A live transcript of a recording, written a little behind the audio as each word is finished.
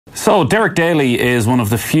So, Derek Daly is one of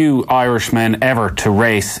the few Irishmen ever to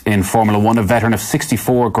race in Formula One, a veteran of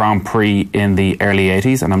 64 Grand Prix in the early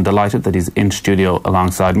 80s, and I'm delighted that he's in studio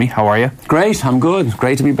alongside me. How are you? Great, I'm good.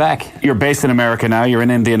 Great to be back. You're based in America now, you're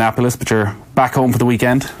in Indianapolis, but you're back home for the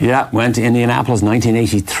weekend? Yeah, went to Indianapolis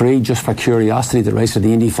 1983 just for curiosity, the race of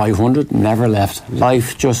the Indy 500, never left.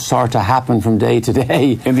 Life just sort of happened from day to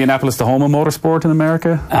day. Indianapolis, the home of motorsport in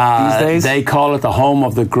America these days? They call it the home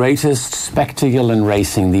of the greatest spectacle in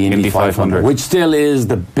racing, the Indy 500, which still is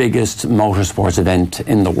the biggest motorsports event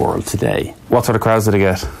in the world today. What sort of crowds did it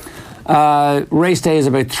get? Race day is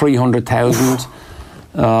about 300,000.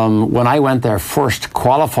 When I went there first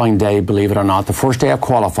qualifying day, believe it or not, the first day of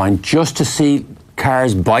qualifying, just to see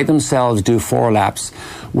cars by themselves do 4 laps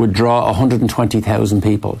would draw 120,000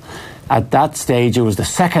 people. At that stage, it was the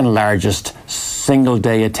second largest single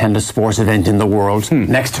day attended sports event in the world,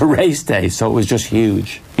 next to race day, so it was just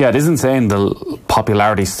huge. Yeah, it is insane, the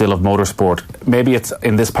popularity still of motorsport. Maybe it's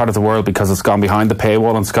in this part of the world because it's gone behind the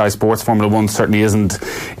paywall on Sky Sports. Formula One certainly isn't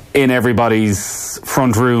in everybody's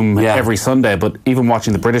front room every Sunday, but even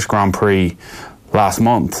watching the British Grand Prix last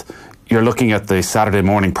month, you're looking at the Saturday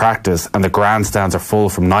morning practice and the grandstands are full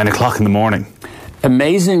from 9 o'clock in the morning.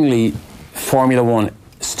 Amazingly, Formula One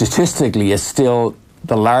statistically is still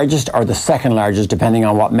the largest or the second largest, depending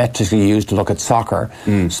on what metrics you use to look at soccer,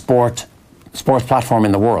 sports platform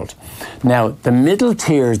in the world. Now, the middle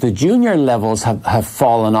tiers, the junior levels have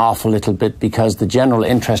fallen off a little bit because the general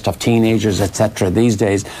interest of teenagers, etc., these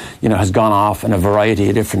days, has gone off in a variety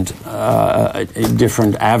of different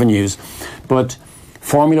avenues. But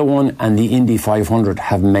Formula One and the Indy 500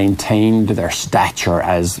 have maintained their stature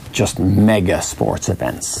as just mega sports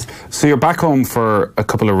events. So you're back home for a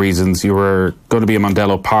couple of reasons. You were going to be in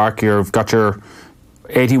Mondello Park. You've got your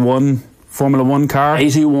 81 Formula One car.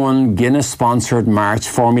 81 Guinness-sponsored March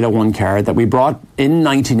Formula One car that we brought in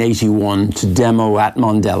 1981 to demo at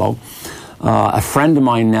Mondello. A friend of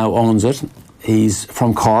mine now owns it. He's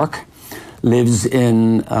from Cork, lives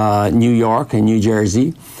in New York and New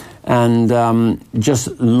Jersey, and just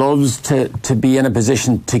loves to be in a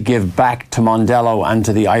position to give back to Mondello and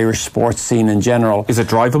to the Irish sports scene in general. Is it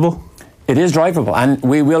drivable? It is drivable, and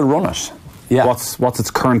we will run it. Yeah. What's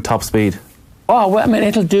its current top speed? Oh, well, I mean,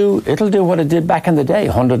 it'll do what it did back in the day,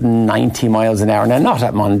 190 miles an hour. Now, not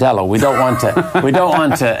at Mondello. We don't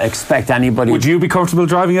want to expect anybody. Would you be comfortable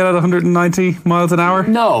driving it at 190 miles an hour?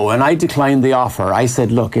 No, and I declined the offer. I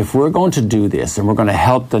said, look, if we're going to do this and we're going to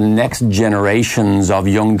help the next generations of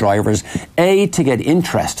young drivers, to get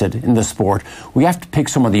interested in the sport, we have to pick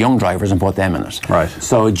some of the young drivers and put them in it. Right.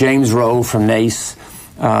 So James Rowe from Nace,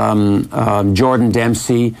 Jordan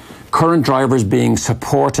Dempsey, current drivers being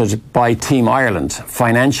supported by Team Ireland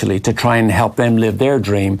financially to try and help them live their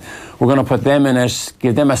dream. We're going to put them in it,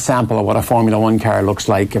 give them a sample of what a Formula One car looks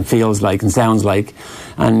like and feels like and sounds like,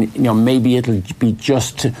 and maybe it'll be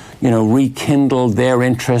just to rekindle their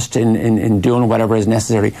interest in doing whatever is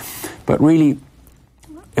necessary. But really,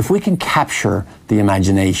 if we can capture the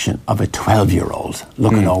imagination of a 12-year-old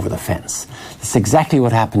looking over the fence, that's exactly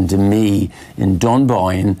what happened to me in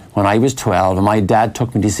Dunboyne when I was 12 and my dad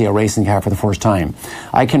took me to see a racing car for the first time.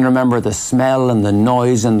 I can remember the smell and the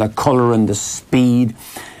noise and the colour and the speed,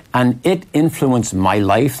 and it influenced my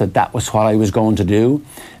life that was what I was going to do.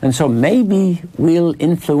 And so maybe we'll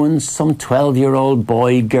influence some 12-year-old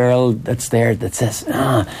boy, girl that's there that says,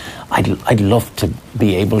 I'd love to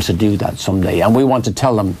be able to do that someday. And we want to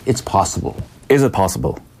tell them it's possible. Is it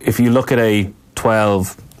possible? If you look at a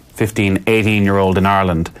 12, 15, 18-year-old in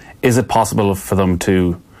Ireland, is it possible for them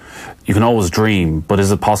to, you can always dream, but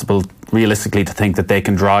is it possible realistically to think that they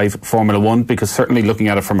can drive Formula One? Because certainly looking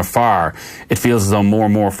at it from afar, it feels as though more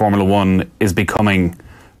and more Formula One is becoming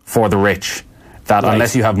for the rich, that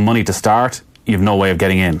unless you have money to start, you have no way of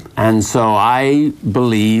getting in. And so I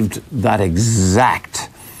believed that exact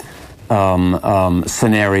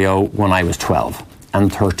scenario when I was 12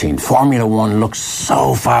 and 13. Formula One looked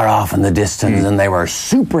so far off in the distance and they were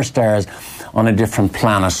superstars on a different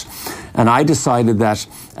planet. And I decided that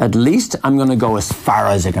at least I'm going to go as far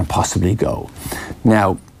as I can possibly go.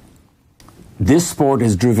 Now, this sport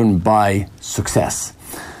is driven by success.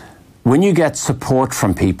 When you get support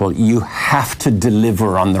from people, you have to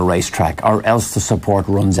deliver on the racetrack or else the support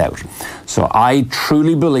runs out. So I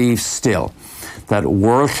truly believe still that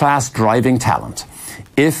world-class driving talent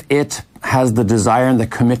if it has the desire and the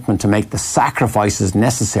commitment to make the sacrifices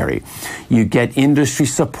necessary, you get industry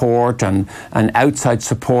support and outside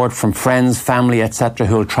support from friends, family, etc.,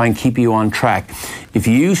 who will try and keep you on track. If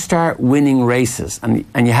you start winning races, and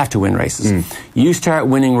you have to win races, you start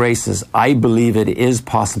winning races, I believe it is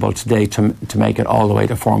possible today to make it all the way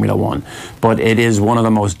to Formula One. But it is one of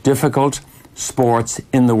the most difficult sports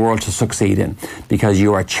in the world to succeed in, because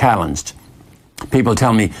you are challenged. People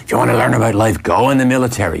tell me, if you want to learn about life, go in the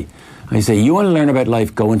military. I say, you want to learn about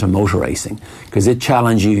life, go into motor racing, because it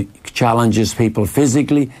challenges people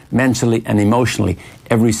physically, mentally and emotionally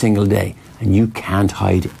every single day, and you can't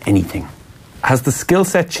hide anything. Has the skill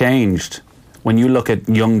set changed when you look at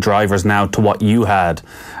young drivers now to what you had?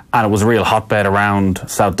 And it was a real hotbed around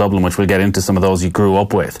South Dublin, which we'll get into some of those you grew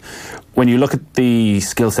up with. When you look at the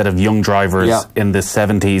skill set of young drivers in the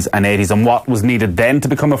 70s and 80s and what was needed then to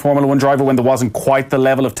become a Formula One driver when there wasn't quite the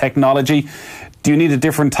level of technology, do you need a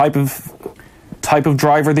different type of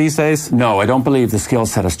driver these days? No, I don't believe the skill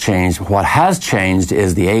set has changed. What has changed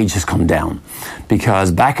is the age has come down.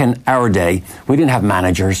 Because back in our day, we didn't have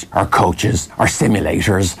managers or coaches or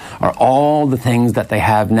simulators or all the things that they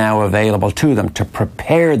have now available to them to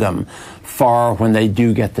prepare them for when they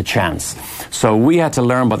do get the chance. So we had to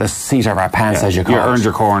learn by the seat of our pants, as you call it. You earned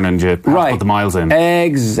your corn and you put the miles in.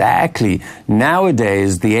 Exactly.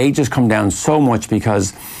 Nowadays, the age has come down so much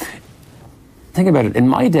because, think about it, in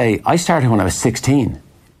my day, I started when I was 16,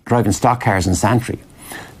 driving stock cars in Santry.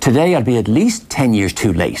 Today, I'd be at least 10 years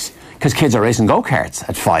too late, because kids are racing go-karts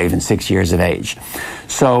at 5 and 6 years of age.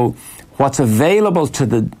 So what's available to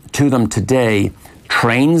them today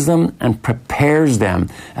trains them and prepares them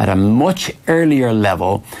at a much earlier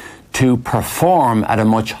level to perform at a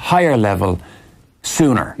much higher level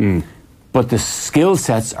sooner. But the skill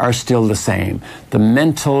sets are still the same. The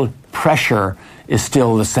mental pressure is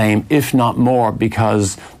still the same, if not more,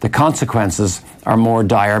 because the consequences are more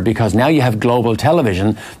dire, because now you have global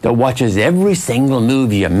television that watches every single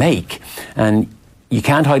move you make, and you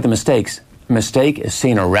can't hide the mistakes. A mistake is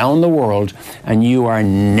seen around the world, and you are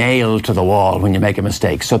nailed to the wall when you make a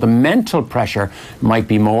mistake. So the mental pressure might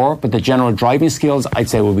be more, but the general driving skills, I'd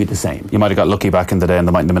say, will be the same. You might have got lucky back in the day, and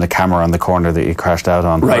there mightn't have been a camera on the corner that you crashed out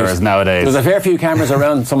on. Right. Whereas nowadays, there's a fair few cameras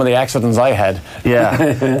around some of the accidents I had.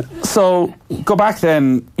 Yeah. So go back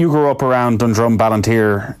then. You grew up around Dundrum,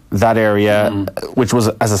 Ballantyre, that area, which was,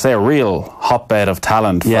 as I say, a real hotbed of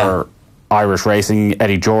talent for Irish racing.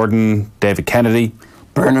 Eddie Jordan, David Kennedy,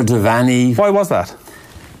 Bernard Devaney. Why was that?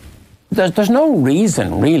 There's no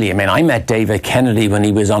reason, really. I mean, I met David Kennedy when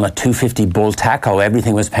he was on a 250 Bull Taco.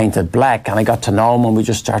 Everything was painted black, and I got to know him when we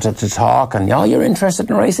just started to talk. And, oh, you're interested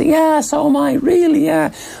in racing? Yeah, so am I. Really,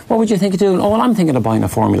 yeah. What would you think of doing? Oh, well, I'm thinking of buying a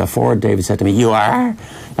Formula Ford, David said to me. You are?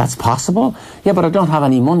 That's possible? Yeah, but I don't have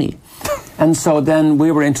any money. And so then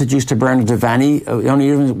we were introduced to Bernard Devaney. The only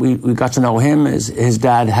reason we got to know him is his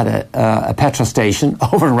dad had a petrol station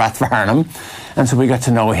over in Rathfarnham. And so we got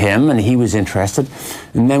to know him, and he was interested.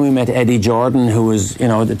 And then we met Eddie Jordan, who was,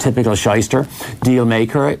 the typical shyster, deal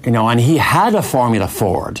maker, and he had a Formula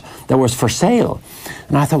Ford that was for sale.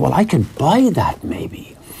 And I thought, well, I could buy that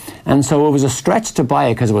maybe. And so it was a stretch to buy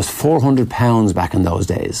it because it was £400 back in those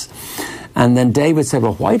days. And then David said,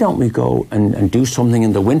 well, why don't we go and do something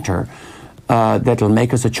in the winter that'll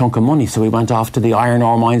make us a chunk of money? So we went off to the iron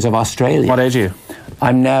ore mines of Australia. What age are you?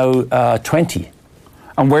 I'm now 20.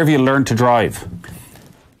 And where have you learned to drive?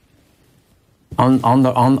 On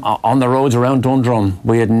the roads around Dundrum.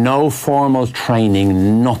 We had no formal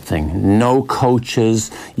training, nothing, no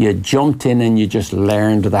coaches. You jumped in and you just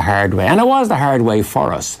learned the hard way. And it was the hard way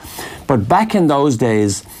for us. But back in those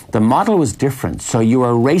days, the model was different. So you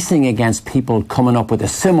were racing against people coming up with a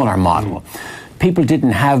similar model. People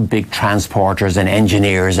didn't have big transporters and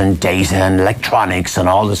engineers and data and electronics and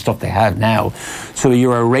all the stuff they have now. So you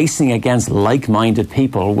were racing against like-minded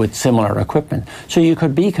people with similar equipment. So you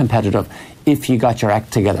could be competitive if you got your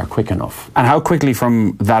act together quick enough. And how quickly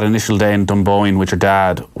from that initial day in Dunboyne with your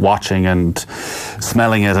dad watching and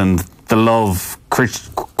smelling it and the love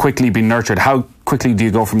quickly being nurtured, how quickly do you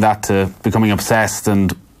go from that to becoming obsessed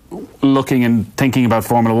and looking and thinking about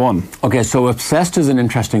Formula One? Okay, so obsessed is an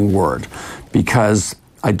interesting word because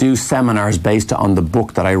I do seminars based on the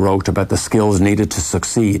book that I wrote about the skills needed to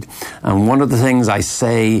succeed. And one of the things I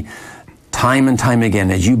say time and time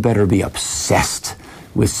again is you better be obsessed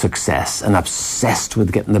with success and obsessed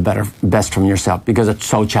with getting the best from yourself because it's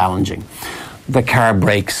so challenging. The car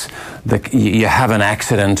breaks, you have an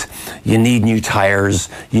accident, you need new tires,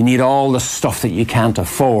 you need all the stuff that you can't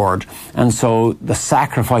afford. And so the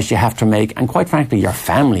sacrifice you have to make, and quite frankly, your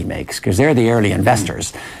family makes, because they're the early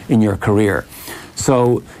investors in your career.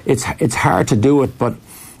 So it's hard to do it, but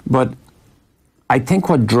I think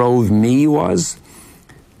what drove me was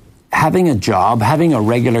having a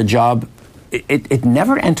regular job. It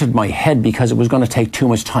never entered my head because it was going to take too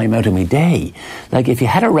much time out of my day. Like if you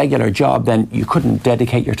had a regular job, then you couldn't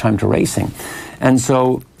dedicate your time to racing. And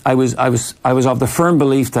so I was of the firm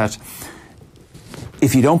belief that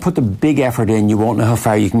if you don't put the big effort in, you won't know how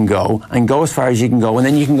far you can go, and go as far as you can go, and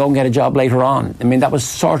then you can go and get a job later on. I mean, that was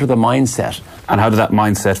sort of the mindset. And how did that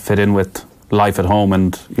mindset fit in with life at home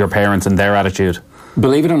and your parents and their attitude?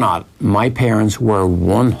 Believe it or not, my parents were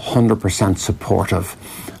 100% supportive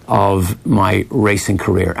of my racing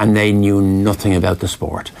career, and they knew nothing about the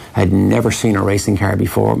sport. I had never seen a racing car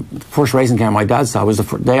before. The first racing car my dad saw was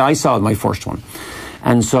the day I saw my first one.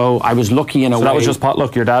 And so I was lucky in a way. So that was just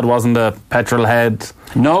potluck? Your dad wasn't a petrol head?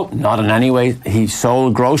 No, not in any way. He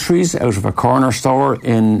sold groceries out of a corner store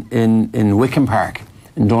in Wickham Park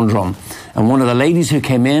in Dundrum. And one of the ladies who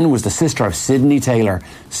came in was the sister of Sidney Taylor.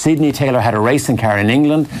 Sidney Taylor had a racing car in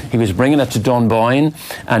England. He was bringing it to Dunboyne,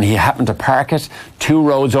 and he happened to park it 2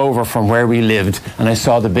 roads over from where we lived. And I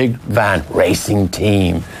saw the big van, racing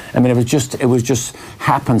team. I mean, it was just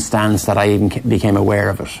happenstance that I even became aware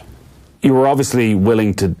of it. You were obviously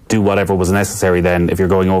willing to do whatever was necessary then if you're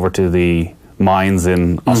going over to the mines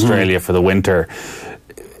in Australia for the winter.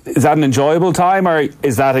 Is that an enjoyable time, or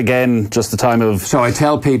is that again just a time of so I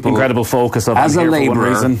tell people incredible focus of as a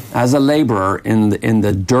labourer? As a labourer in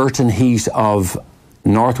the dirt and heat of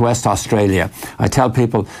northwest Australia, I tell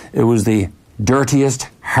people it was the dirtiest,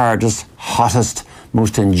 hardest, hottest,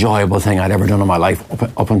 most enjoyable thing I'd ever done in my life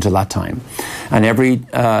up until that time. And every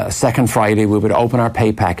second Friday we would open our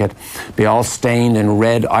pay packet, be all stained in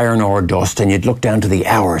red iron ore dust, and you'd look down to the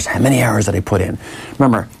hours. How many hours did I put in?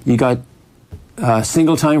 Remember, you got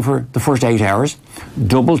single time for the first 8 hours,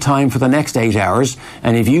 double time for the next 8 hours,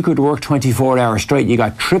 and if you could work 24 hours straight, you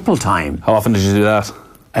got triple time. How often did you do that?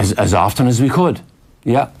 As often as we could,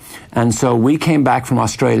 yeah. And so we came back from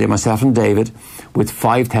Australia, myself and David, with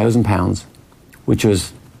 £5,000, which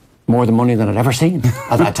was more than money than I'd ever seen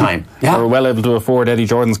at that time. Yeah. You were well able to afford Eddie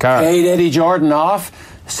Jordan's car. Paid Eddie Jordan off.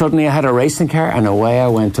 Suddenly I had a racing car, and away I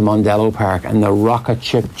went to Mondello Park, and the rocket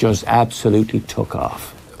ship just absolutely took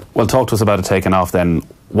off. Well, talk to us about it taking off then.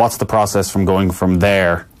 What's the process from going from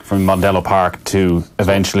there, from Mondello Park, to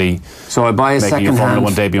eventually so I buy a making your Formula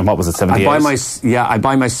 1 debut? And what was it, 78? I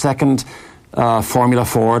buy my second Formula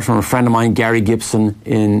Ford from a friend of mine, Gary Gibson,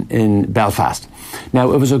 in Belfast.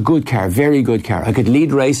 Now, it was a good car, very good car. I could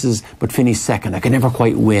lead races but finish second. I could never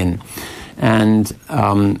quite win. And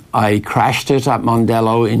I crashed it at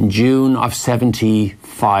Mondello in June of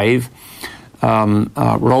 75.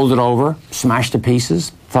 Rolled it over, smashed to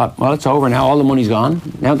pieces. Thought, well, it's over now. All the money's gone.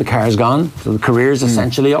 Now the car's gone. So the career's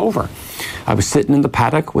essentially over. I was sitting in the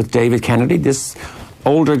paddock with David Kennedy. This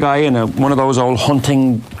older guy in one of those old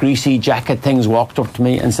hunting greasy jacket things walked up to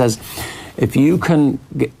me and says, if you can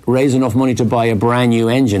raise enough money to buy a brand new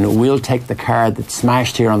engine, we'll take the car that's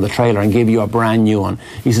smashed here on the trailer and give you a brand new one.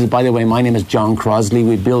 He says, by the way, my name is John Crosley.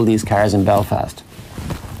 We build these cars in Belfast.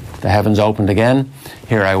 The heavens opened again.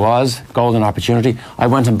 Here I was, golden opportunity. I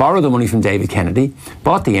went and borrowed the money from David Kennedy,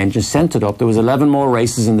 bought the engine, sent it up. There was 11 more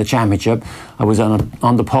races in the championship. I was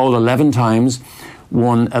on the pole 11 times,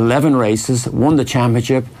 won 11 races, won the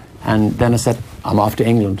championship, and then I said, I'm off to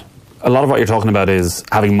England. A lot of what you're talking about is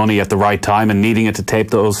having money at the right time and needing it to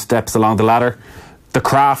take those steps along the ladder. The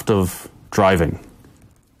craft of driving.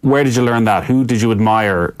 Where did you learn that? Who did you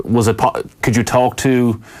admire? Could you talk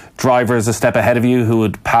to drivers a step ahead of you who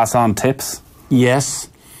would pass on tips? Yes,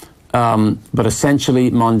 but essentially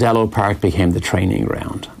Mondello Park became the training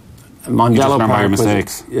ground. Mondello Park was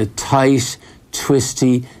a tight,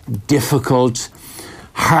 twisty, difficult,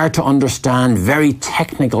 hard to understand, very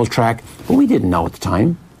technical track, but we didn't know at the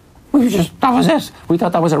time. That was it. We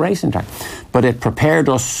thought that was a racing track. But it prepared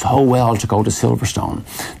us so well to go to Silverstone,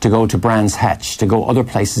 to go to Brands Hatch, to go other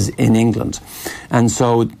places in England. And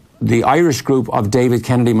so the Irish group of David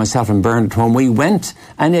Kennedy, myself and Bernard, when we went,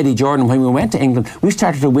 and Eddie Jordan, when we went to England, we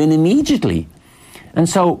started to win immediately. And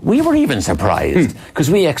so we were even surprised, because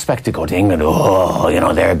we expect to go to England,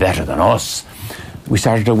 they're better than us. We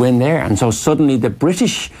started to win there. And so suddenly the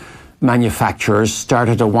British manufacturers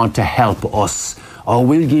started to want to help us. Oh,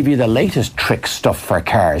 we'll give you the latest trick stuff for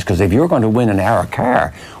cars, because if you're going to win in our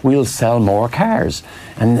car, we'll sell more cars.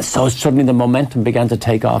 And so suddenly the momentum began to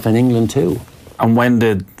take off in England too. And when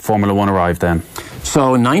did Formula 1 arrive then?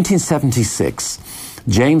 So in 1976,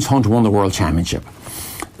 James Hunt won the World Championship.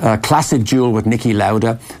 Classic duel with Niki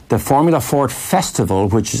Lauda. The Formula Ford Festival,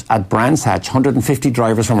 which is at Brands Hatch, 150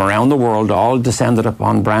 drivers from around the world all descended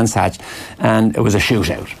upon Brands Hatch, and it was a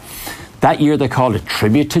shootout. That year they called it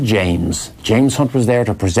Tribute to James. James Hunt was there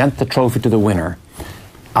to present the trophy to the winner.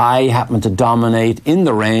 I happened to dominate in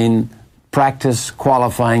the rain, practice,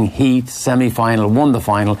 qualifying, heat, semi-final, won the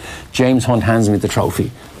final. James Hunt hands me the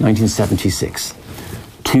trophy, 1976.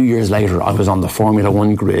 2 years later, I was on the Formula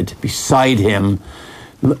One grid beside him,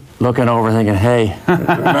 looking over thinking, hey,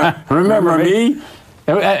 remember me?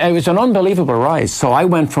 It was an unbelievable rise. So I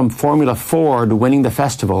went from Formula Ford winning the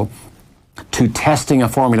festival to testing a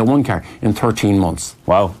Formula One car in 13 months.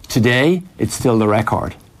 Wow. Today, it's still the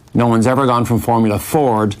record. No one's ever gone from Formula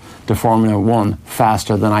Ford to Formula One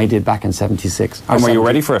faster than I did back in 76. And were you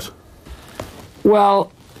ready for it?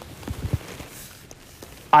 Well,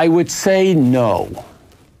 I would say no,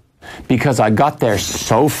 because I got there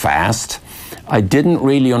so fast. I didn't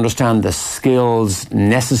really understand the skills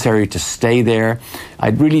necessary to stay there. I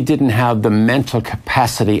really didn't have the mental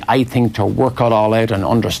capacity, I think, to work it all out and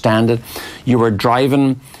understand it. You were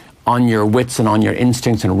driving on your wits and on your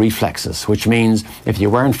instincts and reflexes, which means if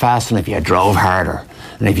you weren't fast enough, you drove harder.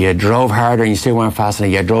 And if you drove harder and you still weren't fast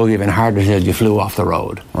enough, you drove even harder till you flew off the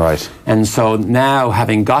road. Right. And so now,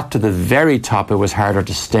 having got to the very top, it was harder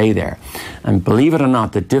to stay there. And believe it or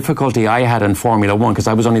not, the difficulty I had in Formula One, because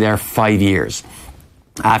I was only there 5 years.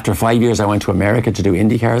 After 5 years, I went to America to do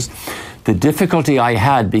IndyCars. The difficulty I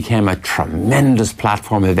had became a tremendous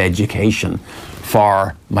platform of education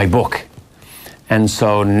for my book. And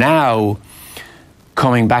so now,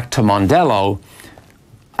 coming back to Mondello,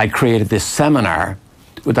 I created this seminar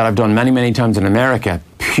that I've done many, many times in America,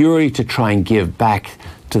 purely to try and give back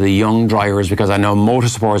to the young drivers, because I know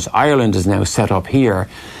Motorsports Ireland is now set up here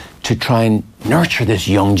to try and nurture this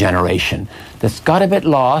young generation that's got a bit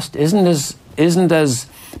lost, isn't as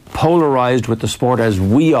polarized with the sport as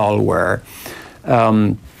we all were.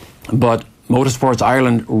 But Motorsports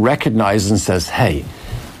Ireland recognizes and says, hey,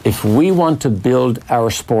 if we want to build our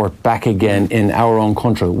sport back again in our own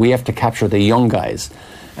country, we have to capture the young guys.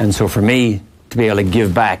 And so for me to be able to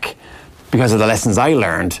give back because of the lessons I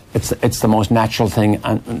learned, it's the most natural thing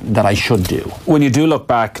that I should do. When you do look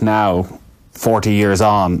back now, 40 years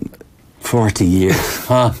on... 40 years,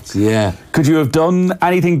 huh? Yeah. Could you have done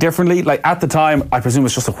anything differently? Like at the time, I presume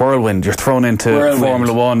it's just a whirlwind. You're thrown into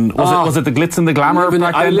Formula One. Was it the glitz and the glamour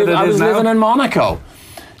back then? I was living in Monaco.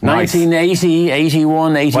 Nice. 1980,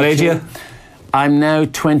 81, 82. What age are you? I'm now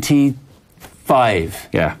 25.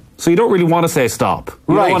 Yeah. So you don't really want to say stop.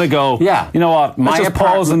 You don't want to go, yeah. You know what, let's just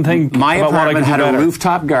pause and think my about what I apartment can do had better. a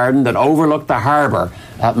rooftop garden that overlooked the harbour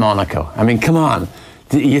at Monaco. I mean, come on.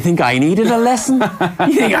 You think I needed a lesson?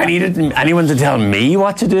 You think I needed anyone to tell me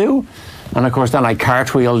what to do? And of course, then I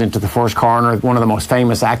cartwheeled into the first corner, one of the most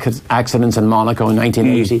famous accidents in Monaco in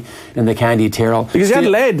 1980 in the Candy Tyrrell. Because you had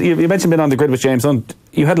led, you mentioned being on the grid with James Hunt.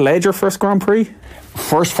 You had led your first Grand Prix?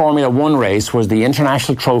 First Formula One race was the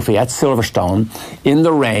International Trophy at Silverstone in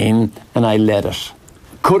the rain, and I led it.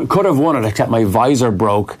 Could have won it, except my visor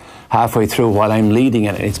broke halfway through while I'm leading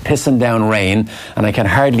it. It's pissing down rain, and I can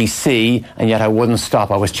hardly see, and yet I wouldn't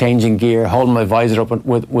stop. I was changing gear, holding my visor up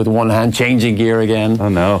with one hand, changing gear again. Oh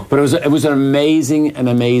no! But it was an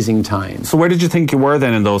amazing time. So where did you think you were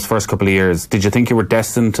then in those first couple of years? Did you think you were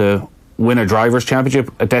destined to win a drivers'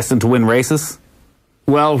 championship, destined to win races?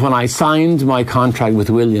 Well, when I signed my contract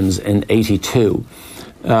with Williams in '82.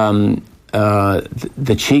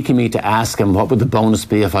 The cheek of me to ask him what would the bonus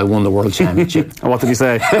be if I won the World Championship. And what did he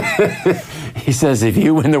say? He says, if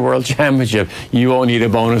you win the World Championship, you won't need a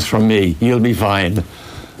bonus from me. You'll be fine.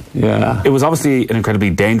 Yeah. It was obviously an incredibly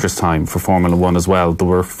dangerous time for Formula One as well. There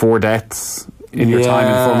were 4 deaths in your time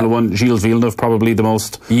in Formula One. Gilles Villeneuve, probably the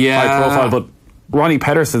most high profile, but Ronnie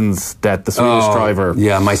Pedersen's death, the Swedish driver.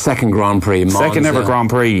 Yeah, my second Grand Prix. Second ever Grand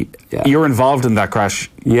Prix. Yeah. You're involved in that crash.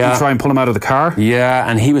 Yeah. You try and pull him out of the car? Yeah,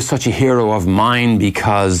 and he was such a hero of mine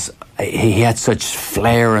because he had such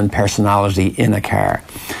flair and personality in a car.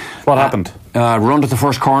 What happened? Run to the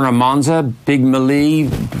first corner, Monza, big melee,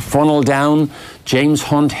 funnel down. James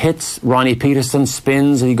Hunt hits, Ronnie Peterson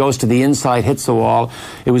spins, he goes to the inside, hits the wall.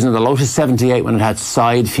 It was in the Lotus 78 when it had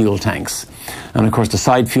side fuel tanks. And of course the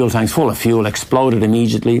side fuel tanks full of fuel exploded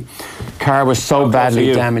immediately. Car was so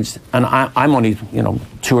badly damaged, and I'm only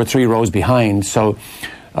 2 or 3 rows behind. So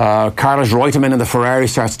Carlos Reutemann in the Ferrari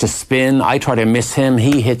starts to spin. I try to miss him,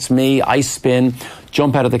 he hits me, I spin,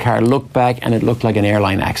 jump out of the car, look back, and it looked like an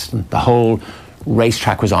airline accident. The whole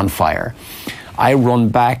racetrack was on fire. I run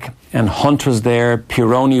back, and Hunt was there,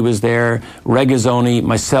 Pironi was there, Regazzoni,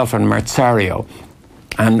 myself, and Merzario.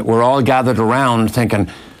 And we're all gathered around thinking,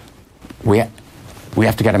 we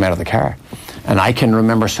have to get him out of the car. And I can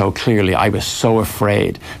remember so clearly, I was so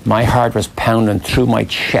afraid. My heart was pounding through my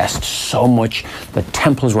chest so much. The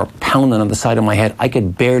temples were pounding on the side of my head. I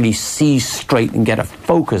could barely see straight and get a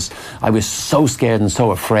focus. I was so scared and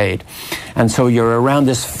so afraid. And so you're around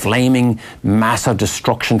this flaming mass of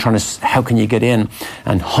destruction, trying to, how can you get in?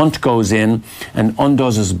 And Hunt goes in and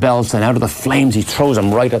undoes his belts, and out of the flames he throws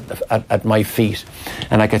them right at my feet.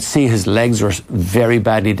 And I could see his legs were very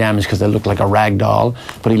badly damaged because they looked like a rag doll.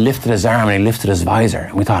 But he lifted his arm and he lifted his visor,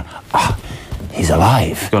 and we thought, he's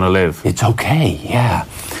alive. He's going to live. It's okay, yeah.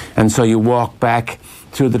 And so you walk back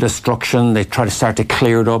through the destruction. They try to start to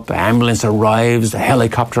clear it up. The ambulance arrives. The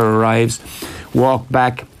helicopter arrives. Walk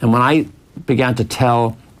back. And when I began to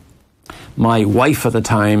tell my wife at the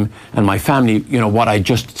time and my family, what I'd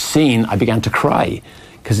just seen, I began to cry.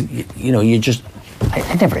 Because, you just...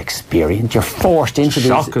 I never experienced. You're forced into these...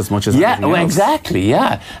 Shock as much as anything else. Exactly,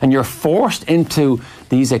 yeah. And you're forced into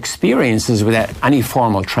these experiences without any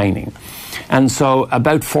formal training. And so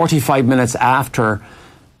about 45 minutes after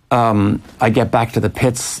I get back to the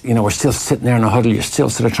pits, we're still sitting there in a huddle. You're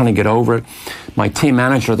still sort of trying to get over it. My team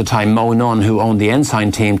manager at the time, Mo Nunn, who owned the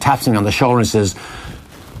Ensign team, taps me on the shoulder and says,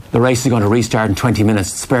 the race is going to restart in 20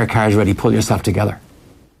 minutes. The spare car is ready. Pull yourself together.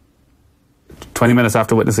 20 minutes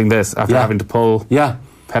after witnessing this, after having to pull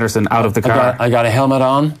Pedersen out of the car. I got a helmet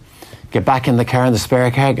on, get back in the car, in the spare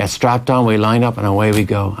car, get strapped on, we line up, and away we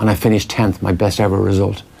go. And I finished 10th, my best ever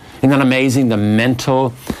result. Isn't that amazing, the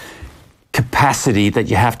mental capacity that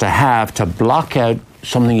you have to block out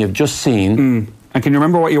something you've just seen? And can you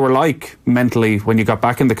remember what you were like mentally when you got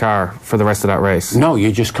back in the car for the rest of that race? No,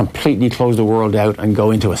 you just completely close the world out and go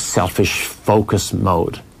into a selfish focus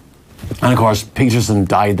mode. And of course, Peterson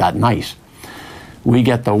died that night. We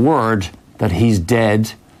get the word that he's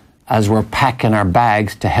dead as we're packing our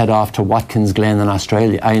bags to head off to Watkins Glen in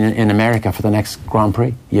Australia, in America for the next Grand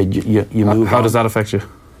Prix. You move How on. does that affect you?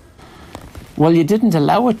 Well, you didn't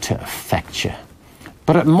allow it to affect you.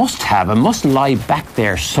 But it must have. It must lie back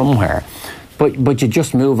there somewhere. But you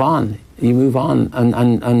just move on. You move on.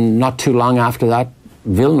 And not too long after that,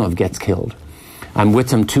 Villeneuve gets killed. I'm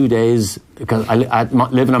with him 2 days, because I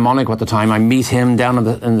living in Monaco at the time. I meet him down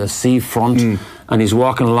in the seafront, and he's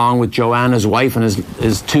walking along with Joanne, his wife, and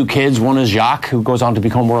his two kids. One is Jacques, who goes on to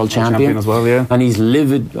become world champion as well, yeah. And he's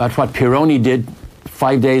livid at what Pironi did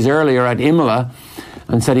 5 days earlier at Imola,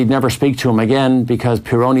 and said he'd never speak to him again because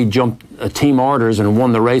Pironi jumped team orders and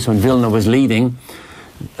won the race when Villeneuve was leading.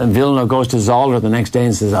 And Villeneuve goes to Zolder the next day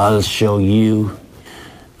and says, "I'll show you."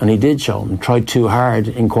 And he did show him, tried too hard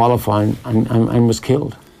in qualifying and was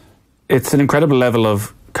killed. It's an incredible level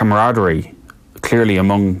of camaraderie, clearly,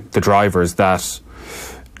 among the drivers, that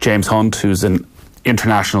James Hunt, who's an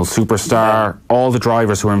international superstar, all the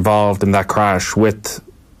drivers who were involved in that crash with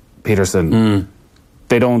Peterson,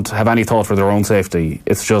 they don't have any thought for their own safety.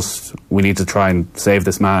 It's just, we need to try and save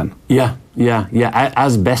this man. Yeah,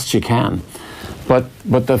 as best you can. But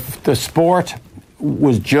the sport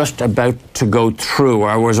was just about to go through,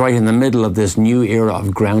 or was right in the middle of this new era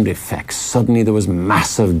of ground effects. Suddenly there was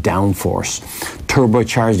massive downforce.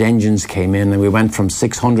 Turbocharged engines came in, and we went from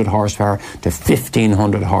 600 horsepower to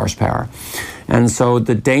 1,500 horsepower. And so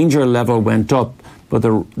the danger level went up, but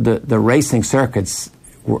the racing circuits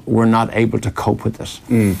were not able to cope with it.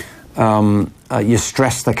 You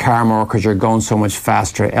stress the car more because you're going so much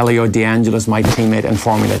faster. Elio De Angelis, my teammate in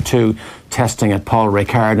Formula 2, testing at Paul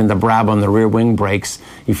Ricard in the Brabham, the rear wing breaks.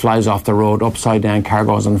 He flies off the road, upside down, car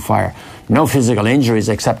goes on fire. No physical injuries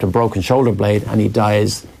except a broken shoulder blade, and he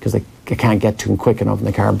dies because they can't get to him quick enough, and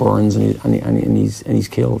the car burns, and he's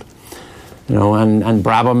killed. And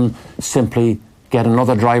Brabham simply get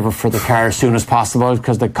another driver for the car as soon as possible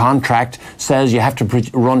because the contract says you have to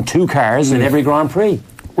run two cars in every Grand Prix.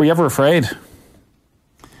 Were you ever afraid?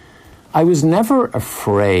 I was never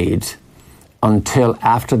afraid until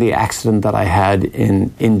after the accident that I had in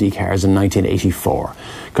IndyCars in 1984,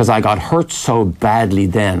 because I got hurt so badly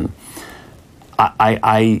then.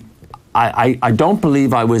 I don't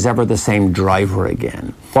believe I was ever the same driver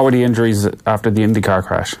again. What were the injuries after the IndyCar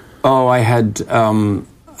crash? Oh, I had...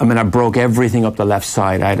 I broke everything up the left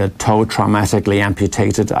side. I had a toe traumatically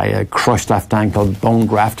amputated. I had crushed left ankle, bone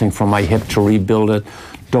grafting from my hip to rebuild it,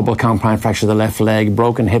 double compound fracture of the left leg,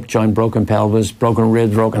 broken hip joint, broken pelvis, broken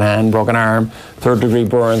ribs, broken hand, broken arm, third-degree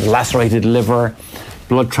burns, lacerated liver,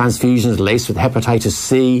 blood transfusions laced with hepatitis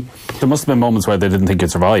C. There must have been moments where they didn't think you'd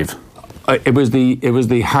survive. It was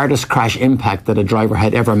the hardest crash impact that a driver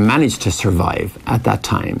had ever managed to survive at that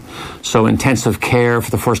time. So intensive care for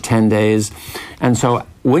the first 10 days. And so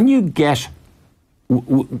when you get,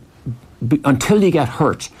 until you get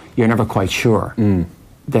hurt, you're never quite sure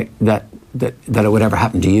that that it would ever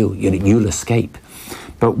happen to you. You'll escape.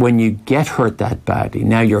 But when you get hurt that badly,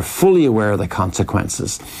 now you're fully aware of the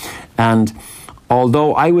consequences. And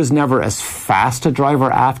although I was never as fast a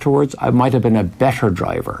driver afterwards, I might have been a better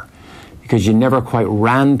driver, because you never quite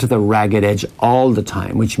ran to the ragged edge all the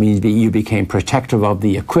time, which means that you became protective of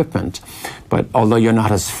the equipment. But although you're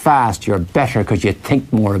not as fast, you're better because you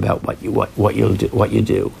think more about what you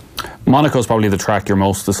do. Monaco's probably the track you're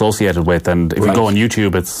most associated with, and if you go on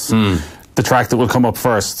YouTube, it's the track that will come up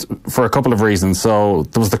first for a couple of reasons. So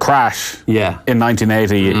there was the crash in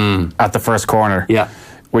 1980 at the first corner,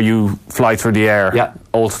 where you fly through the air,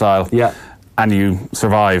 old style, and you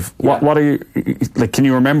survive. What are you like? Can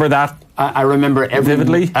you remember that? I remember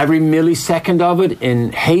vividly every millisecond of it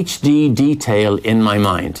in HD detail in my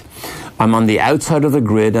mind. I'm on the outside of the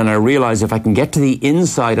grid, and I realize if I can get to the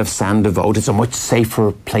inside of Saint-Devote, it's a much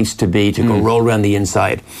safer place to be, to go roll around the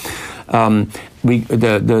inside.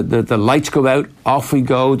 The lights go out, off we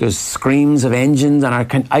go. There's screams of engines, and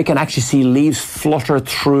I can actually see leaves flutter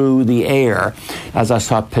through the air as I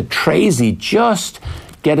saw Petresi just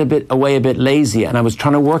get a bit lazy, and I was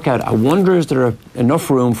trying to work out, I wonder, is there enough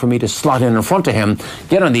room for me to slot in front of him,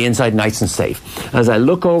 get on the inside nice and safe. As I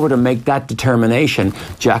look over to make that determination,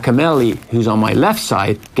 Giacomelli, who's on my left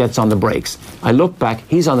side, gets on the brakes. I look back,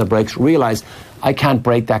 he's on the brakes, realize I can't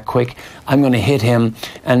brake that quick, I'm going to hit him.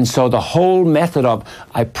 And so the whole method of,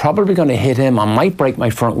 I'm probably going to hit him, I might break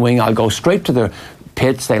my front wing, I'll go straight to the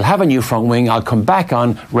pits, they'll have a new front wing, I'll come back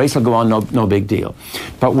on, race will go on, no big deal.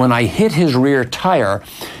 But when I hit his rear tire,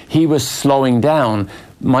 he was slowing down.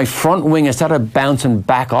 My front wing, instead of bouncing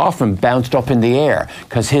back off him, bounced up in the air,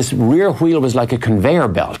 because his rear wheel was like a conveyor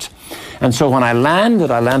belt. And so when I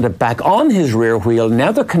landed back on his rear wheel.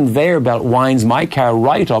 Now the conveyor belt winds my car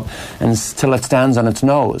right up until it stands on its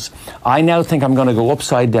nose. I now think I'm going to go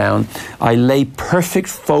upside down. I lay perfect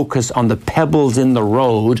focus on the pebbles in the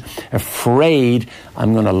road, afraid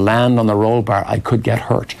I'm going to land on the roll bar. I could get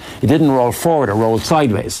hurt. It didn't roll forward, it rolled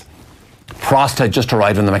sideways. Prost had just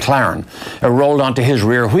arrived in the McLaren. It rolled onto his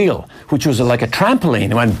rear wheel, which was like a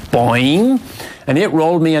trampoline. It went boing, and it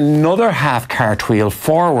rolled me another half cartwheel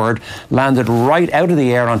forward, landed right out of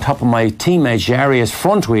the air on top of my teammate Jaria's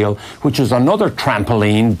front wheel, which was another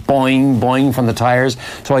trampoline, boing, boing from the tires.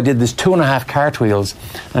 So I did this 2.5 cartwheels,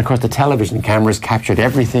 and of course the television cameras captured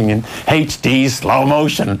everything in HD slow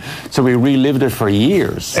motion. So we relived it for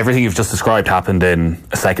years. Everything you've just described happened in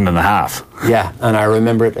a second and a half. Yeah, and I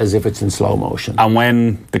remember it as if it's in slow motion. And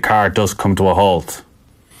when the car does come to a halt,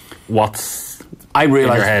 what's in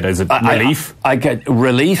your head? Is it relief? I get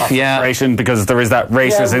relief, frustration, because there is that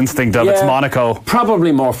racer's instinct of it's Monaco.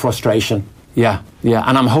 Probably more frustration, yeah.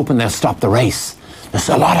 And I'm hoping they'll stop the race. There's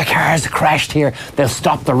a lot of cars that crashed here. They'll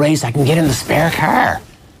stop the race. I can get in the spare car.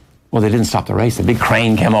 Well, they didn't stop the race. A big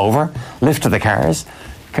crane came over, lifted the cars.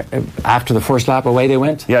 After the first lap, away they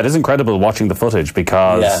went. Yeah, it is incredible watching the footage,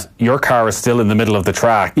 because your car is still in the middle of the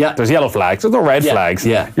track. Yeah. There's yellow flags, there's no red flags.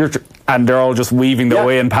 Yeah. And they're all just weaving their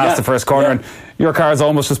way in past the first corner. And your car is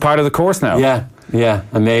almost just part of the course now. Yeah,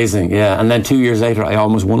 amazing, And then 2 years later, I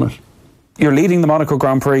almost won it. You're leading the Monaco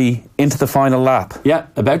Grand Prix into the final lap. Yeah,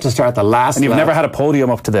 about to start the last lap. And you've never had a podium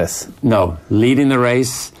up to this. No, leading the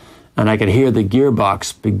race, and I could hear the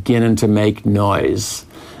gearbox beginning to make noise.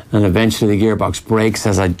 And eventually the gearbox breaks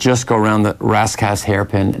as I just go around the Rascasse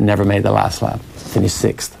hairpin and never made the last lap. Finished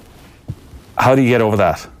 6th. How do you get over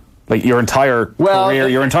that? Like your entire career,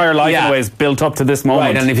 your entire life in a way is built up to this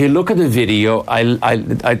moment. Right, and if you look at the video,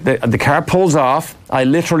 the car pulls off. I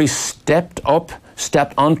literally stepped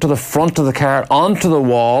onto the front of the car, onto the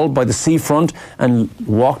wall by the seafront, and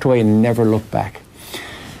walked away and never looked back.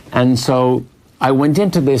 And so I went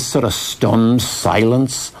into this sort of stunned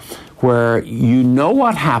silence, where you know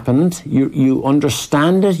what happened, you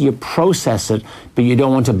understand it, you process it, but you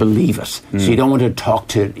don't want to believe it. So you don't want to talk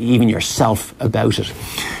to even yourself about it.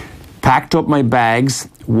 Packed up my bags,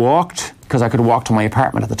 walked, because I could walk to my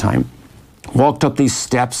apartment at the time, walked up these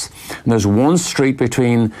steps, and there's one street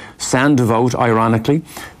between Saint-Devote, ironically.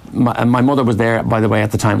 My mother was there, by the way,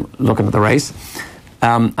 at the time, looking at the race.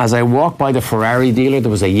 As I walked by the Ferrari dealer, there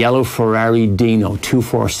was a yellow Ferrari Dino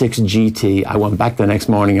 246 GT. I went back the next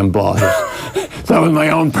morning and bought it. That was my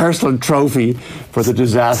own personal trophy for the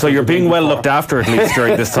disaster. So you're being well looked after, at least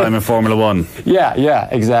during this time in Formula One. Yeah,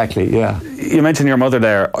 exactly, yeah. You mentioned your mother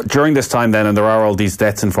there. During this time then, and there are all these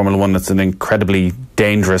deaths in Formula One, it's an incredibly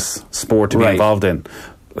dangerous sport to be involved in.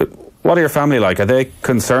 What are your family like? Are they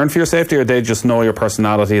concerned for your safety, or they just know your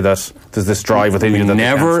personality, that there's this drive within you that they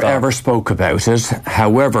can't stop? Never ever spoke about it.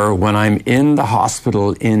 However, when I'm in the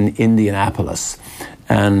hospital in Indianapolis,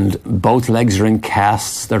 and both legs are in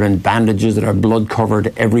casts. They're in bandages that are blood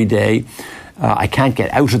covered every day. I can't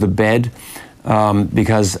get out of the bed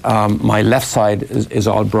because my left side is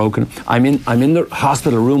all broken. I'm in the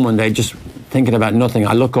hospital room one day just thinking about nothing.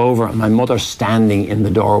 I look over and my mother's standing in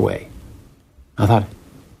the doorway. I thought,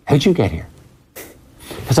 how'd you get here?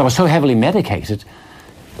 Because I was so heavily medicated,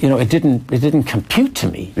 it didn't compute to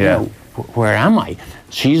me. Yeah. Where am I?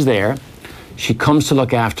 She's there. She comes to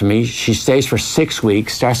look after me. She stays for 6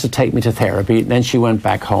 weeks, starts to take me to therapy. Then she went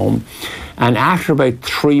back home. And after about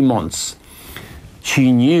 3 months,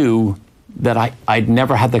 she knew that I'd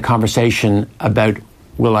never had the conversation about,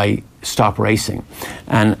 will I stop racing?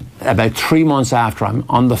 And about 3 months after, I'm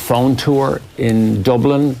on the phone to her in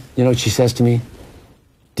Dublin. You know what she says to me?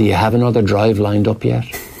 Do you have another drive lined up yet?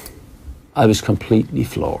 I was completely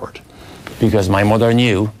floored because my mother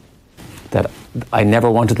knew that I never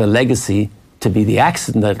wanted the legacy to be the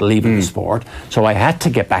accident that leaving the sport. So I had to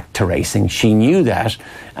get back to racing. She knew that.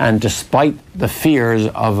 And despite the fears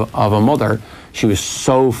of a mother, she was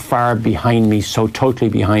so far behind me, so totally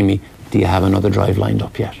behind me. Do you have another drive lined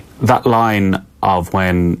up yet? That line of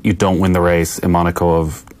when you don't win the race in Monaco,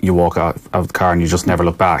 of you walk out of the car and you just never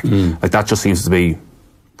look back, like that just seems to be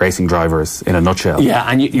racing drivers in a nutshell. Yeah,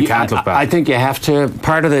 and you can't look back. I think you have to.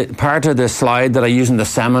 Part of the slide that I use in the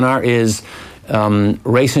seminar is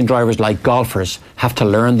racing drivers, like golfers, have to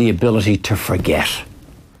learn the ability to forget.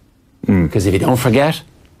 Because if you don't forget,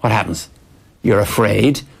 what happens? You're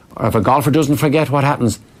afraid. Or if a golfer doesn't forget, what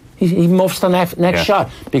happens? He muffs the next shot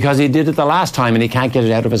because he did it the last time and he can't get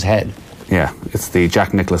it out of his head. Yeah, it's the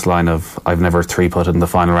Jack Nicklaus line of, I've never three-putted in the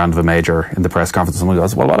final round of a major in the press conference. Someone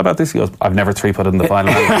goes, well, what about this? He goes, I've never three-putted in the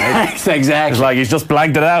final round of a major. Exactly. It's like he's just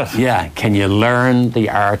blanked it out. Yeah, can you learn the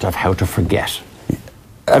art of how to forget?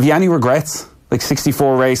 Have you any regrets? Like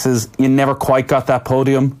 64 races, you never quite got that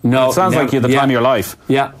podium? No. It sounds like you had the time of your life.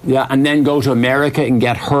 Yeah, and then go to America and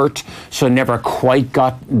get hurt, so never quite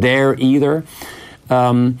got there either.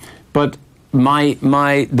 But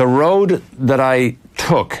the road that I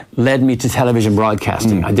took led me to television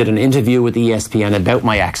broadcasting. I did an interview with ESPN about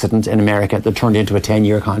my accident in America that turned into a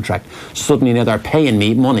 10-year contract. Suddenly now they're paying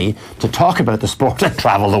me money to talk about the sport and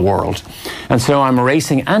travel the world. And so I'm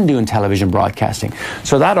racing and doing television broadcasting.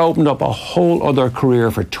 So that opened up a whole other career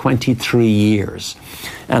for 23 years.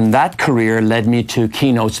 And that career led me to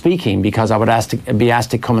keynote speaking because I would be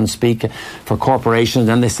asked to come and speak for corporations.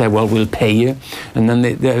 And they said, well, we'll pay you. And then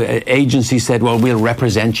the agency said, well, we'll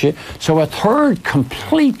represent you. So a third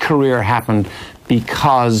complete career happened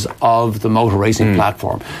because of the motor racing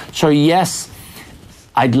platform. So yes,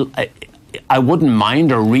 I wouldn't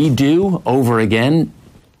mind a redo over again,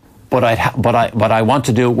 but I want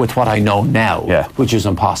to do it with what I know now, which is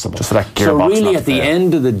impossible. Just for that gearbox. So really, at the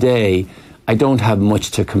end of the day, I don't have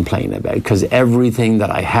much to complain about because everything that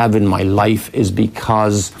I have in my life is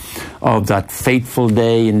because of that fateful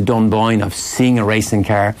day in Dunboyne of seeing a racing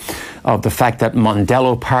car, of the fact that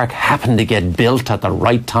Mondello Park happened to get built at the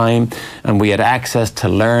right time and we had access to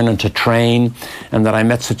learn and to train, and that I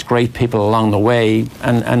met such great people along the way.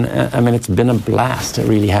 And I mean, it's been a blast. It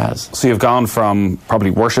really has. So you've gone from probably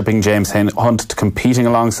worshipping James Hunt to competing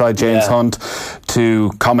alongside James Hunt to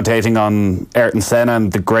commentating on Ayrton Senna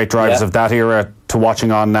and the great drivers of that era to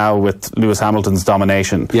watching on now with Lewis Hamilton's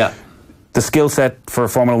domination. Yeah. The skill set for a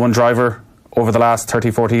Formula One driver over the last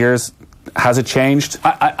 30, 40 years, has it changed?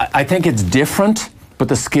 I think it's different, but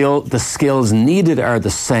the skills needed are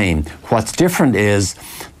the same. What's different is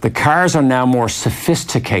the cars are now more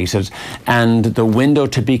sophisticated and the window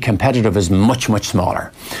to be competitive is much, much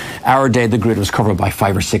smaller. Our day, the grid was covered by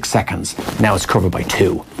 5 or 6 seconds. Now it's covered by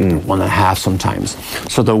 2, 1.5 sometimes.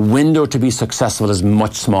 So the window to be successful is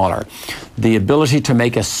much smaller. The ability to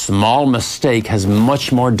make a small mistake has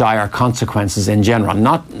much more dire consequences in general.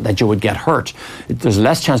 Not that you would get hurt. There's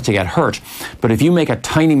less chance to get hurt. But if you make a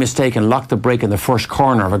tiny mistake and lock the brake in the first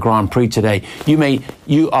corner of a Grand Prix today,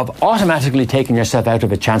 you have automatically taken yourself out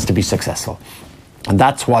of a chance to be successful. And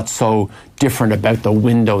that's what's so different about the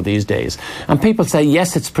window these days. And people say,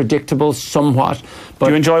 yes, it's predictable somewhat. But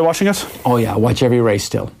do you enjoy watching it? Oh, yeah, I watch every race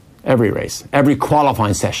still. Every race. Every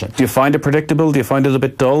qualifying session. Do you find it predictable? Do you find it a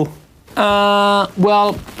bit dull?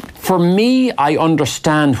 Well, for me, I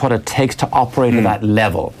understand what it takes to operate at that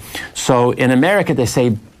level. So in America, they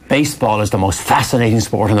say baseball is the most fascinating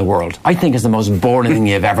sport in the world. I think it's the most boring thing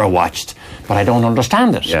you've ever watched. But I don't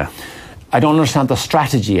understand it. Yeah. I don't understand the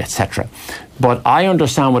strategy, etc. But I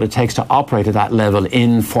understand what it takes to operate at that level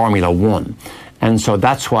in Formula One. And so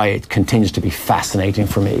that's why it continues to be fascinating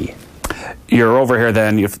for me. You're over here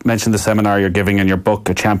then, you've mentioned the seminar you're giving in your book,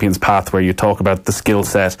 A Champion's Path, where you talk about the skill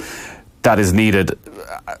set. that is needed?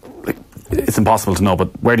 It's impossible to know, but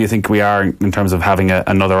where do you think we are in terms of having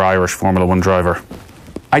another Irish Formula One driver?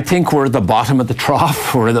 I think we're at the bottom of the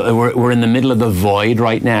trough. We're in the middle of the void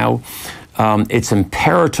right now. It's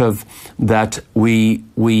imperative that we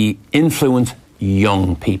influence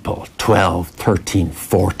young people, 12, 13,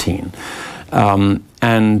 14.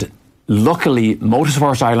 And luckily,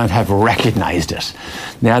 Motorsports Ireland have recognised it.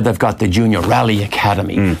 Now they've got the Junior Rally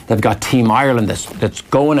Academy. They've got Team Ireland that's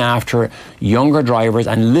going after younger drivers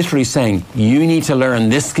and literally saying, you need to learn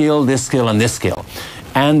this skill, and this skill.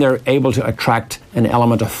 And they're able to attract an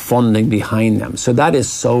element of funding behind them. So that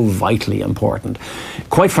is so vitally important.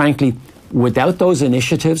 Quite frankly, without those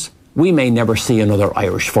initiatives, we may never see another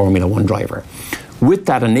Irish Formula One driver. With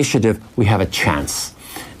that initiative, we have a chance.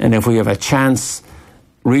 And if we have a chance,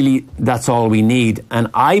 really, that's all we need. And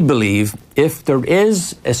I believe if there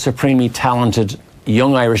is a supremely talented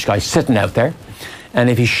young Irish guy sitting out there, and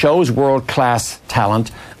if he shows world-class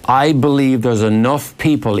talent, I believe there's enough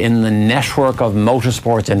people in the network of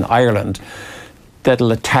motorsports in Ireland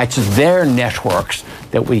that'll attach their networks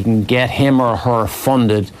that we can get him or her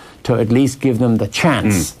funded to at least give them the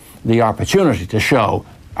chance, the opportunity to show,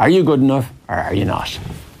 are you good enough or are you not?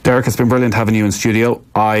 Derek, it's been brilliant having you in studio.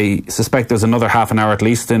 I suspect there's another half an hour at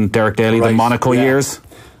least in Derek Daly, the Monaco years.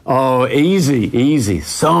 Oh, easy.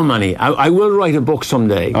 So many. I will write a book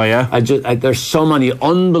someday. Oh, yeah? There's so many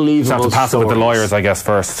unbelievable Just have to pass stories. it with the lawyers, I guess,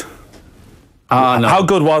 first. No. How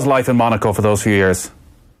good was life in Monaco for those few years?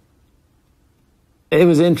 It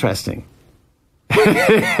was interesting. Leave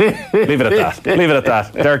it at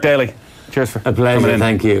that. Derek Daly, cheers for a pleasure. coming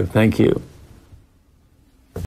in. Thank you.